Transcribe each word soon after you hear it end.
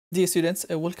Dear students,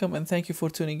 welcome and thank you for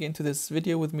tuning into this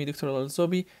video with me, Dr.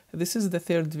 Al-Zube. This is the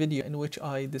third video in which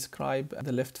I describe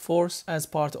the lift force as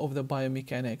part of the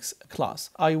biomechanics class.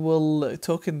 I will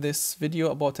talk in this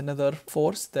video about another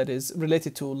force that is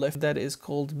related to lift that is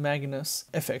called Magnus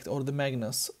effect or the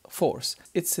Magnus force.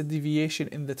 It's a deviation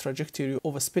in the trajectory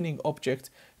of a spinning object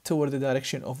toward the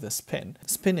direction of the spin.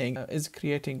 Spinning is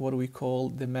creating what we call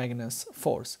the Magnus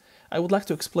force. I would like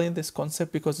to explain this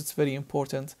concept because it's very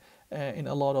important in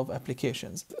a lot of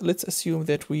applications. Let's assume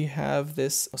that we have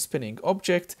this spinning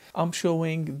object. I'm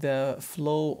showing the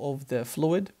flow of the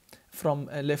fluid from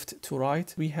left to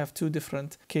right. We have two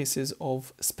different cases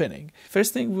of spinning.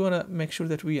 First thing we want to make sure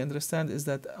that we understand is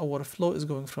that our flow is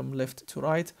going from left to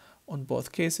right on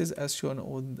both cases as shown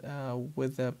on,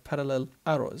 with the parallel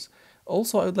arrows.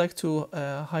 Also, I would like to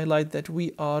highlight that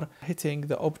we are hitting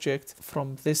the object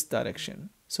from this direction.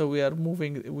 So we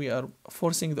are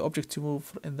forcing the object to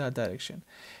move in that direction.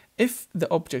 If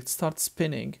the object starts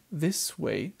spinning this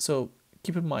way, so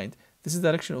keep in mind, this is the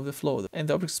direction of the flow, and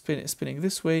the object is spinning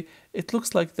this way, it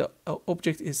looks like the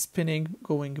object is spinning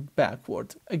going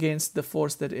backward against the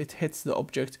force that it hits the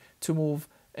object to move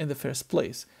in the first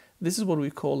place. This is what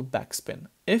we call backspin.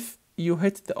 If you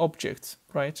hit the object,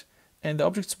 right, and the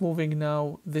object's moving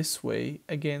now this way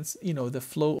against, the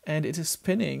flow, and it is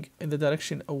spinning in the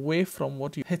direction away from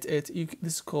what you hit it,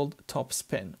 this is called top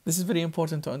spin. This is very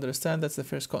important to understand. That's the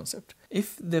first concept.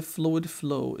 If the fluid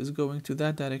flow is going to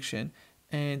that direction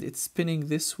and it's spinning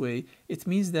this way, it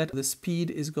means that the speed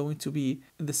is going to be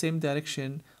in the same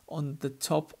direction on the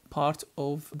top part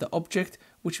of the object,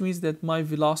 which means that my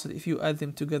velocity, if you add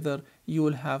them together, you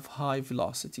will have high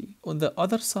velocity. On the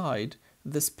other side,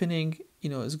 the spinning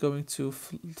is going to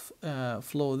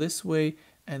flow this way,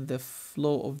 and the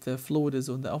flow of the fluid is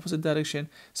on the opposite direction.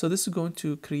 So this is going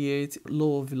to create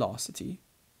low velocity,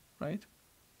 right?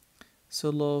 So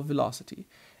low velocity.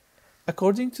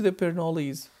 According to the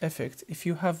Bernoulli's effect, if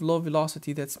you have low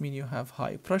velocity, that means you have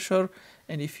high pressure,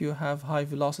 and if you have high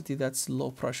velocity, that's low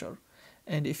pressure.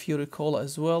 And if you recall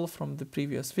as well from the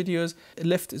previous videos,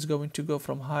 lift is going to go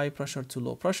from high pressure to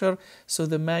low pressure. So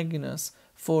the Magnus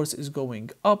force is going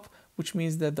up, which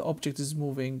means that the object is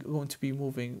going to be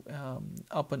moving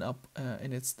up and up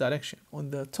in its direction. On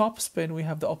the top spin, we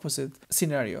have the opposite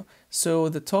scenario. So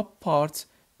the top part,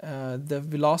 the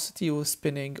velocity of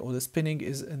spinning, or the spinning,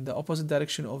 is in the opposite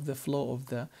direction of the flow of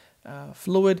the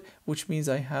fluid, which means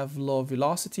I have low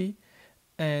velocity.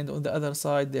 And on the other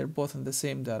side, they're both in the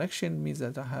same direction, means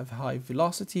that I have high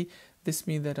velocity. This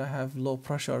means that I have low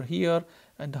pressure here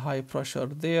and high pressure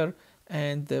there.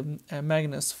 And the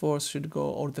Magnus force should go,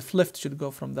 or the lift should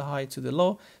go from the high to the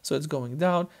low, so it's going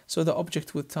down. So the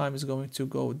object with time is going to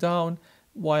go down,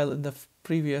 while in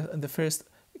the first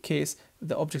case,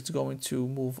 the object is going to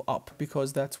move up,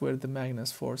 because that's where the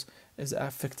Magnus force is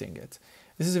affecting it.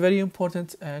 This is a very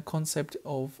important concept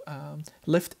of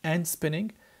lift and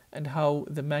spinning, and how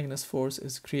the Magnus force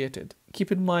is created.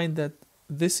 Keep in mind that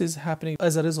this is happening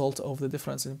as a result of the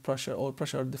difference in pressure, or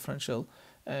pressure differential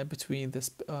between this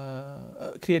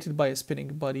created by a spinning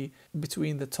body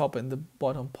between the top and the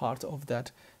bottom part of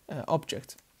that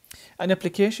object. An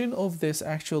application of this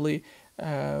actually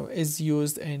is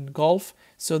used in golf.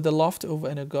 So the loft of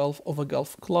a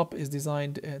golf club is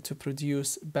designed to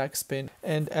produce backspin.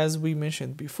 And as we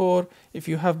mentioned before, if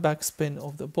you have backspin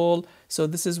of the ball, so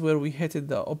this is where we hit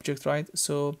the object, right?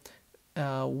 So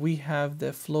we have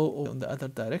the flow on the other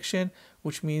direction,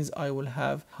 which means I will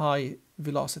have high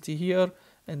velocity here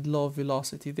and low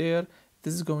velocity there.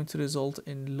 This is going to result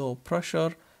in low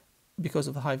pressure because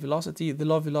of the high velocity. The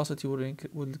low velocity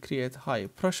will create high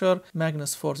pressure.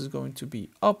 Magnus force is going to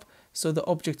be up, so the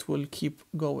object will keep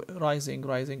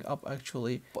rising up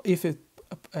actually. If it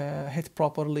hit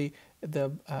properly, the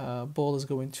ball is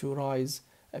going to rise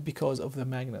because of the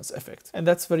Magnus effect. And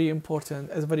that's very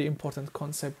important, a very important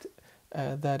concept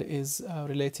that is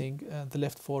relating the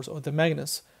lift force, or the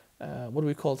Magnus, what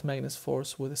we call Magnus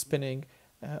force, with the spinning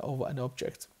of an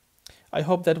object. I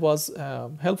hope that was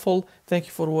helpful. Thank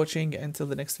you for watching. Until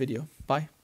the next video. Bye.